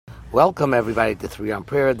Welcome everybody to 3 on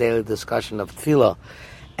Prayer, daily discussion of Tefillah.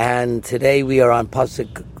 And today we are on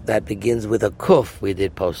Pasuk that begins with a Kuf. We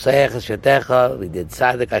did Posech Shetecha, we did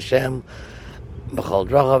Tzadik Hashem, B'chol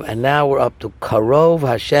Drachav, and now we're up to Karov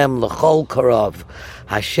Hashem L'chol Karov.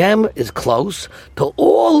 Hashem is close to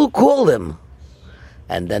all who call him.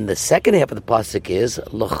 And then the second half of the Pasuk is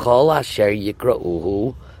L'chol Asher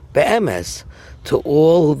Yikra'uhu Be'emes, to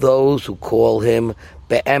all those who call him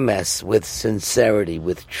Be'emes, with sincerity,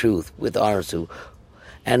 with truth, with honesty.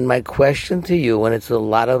 And my question to you, and it's a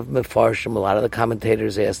lot of Mefarshim, a lot of the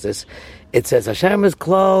commentators ask this, it says Hashem is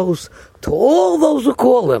close to all those who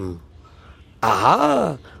call him.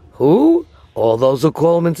 Aha! Who? All those who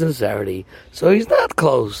call him in sincerity. So he's not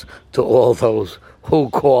close to all those who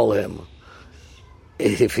call him.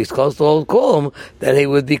 If he's close to all who call him, then he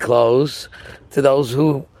would be close to those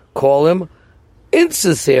who call him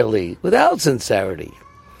insincerely, without sincerity.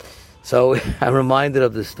 So I'm reminded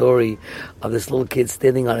of the story of this little kid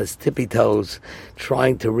standing on his tippy toes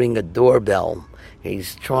trying to ring a doorbell.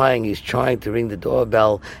 He's trying to ring the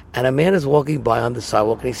doorbell, and a man is walking by on the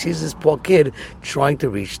sidewalk, and he sees this poor kid trying to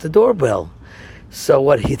reach the doorbell. So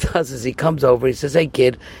what he does is he comes over, he says, "Hey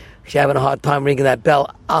kid, if you're having a hard time ringing that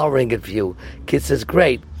bell, I'll ring it for you." Kid says,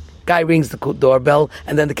 "Great." Guy rings the doorbell,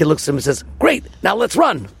 and then the kid looks at him and says, "Great, now let's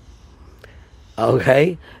run."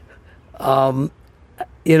 Okay? What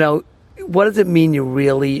does it mean you're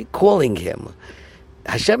really calling him?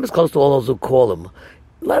 Hashem is close to all those who call him.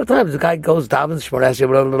 A lot of times the guy goes davening,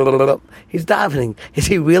 he's davening. Is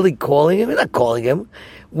he really calling him? He's not calling him.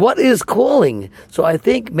 What is calling? So I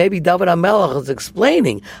think maybe David HaMelech is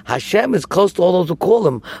explaining Hashem is close to all those who call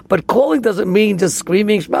him. But calling doesn't mean just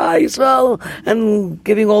screaming Shema Yisrael and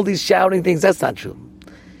giving all these shouting things. That's not true.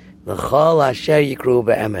 Hashem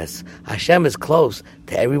is close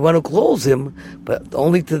to everyone who calls him, but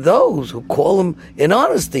only to those who call him in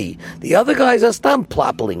honesty. The other guys are stam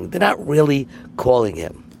plopping. They're not really calling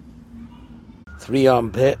him. 3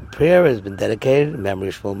 on Prayer has been dedicated in memory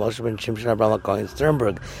of Shmuel Moshe ben Shimshon Abraham Cohen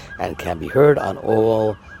Sternberg and can be heard on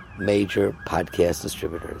all major podcast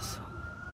distributors.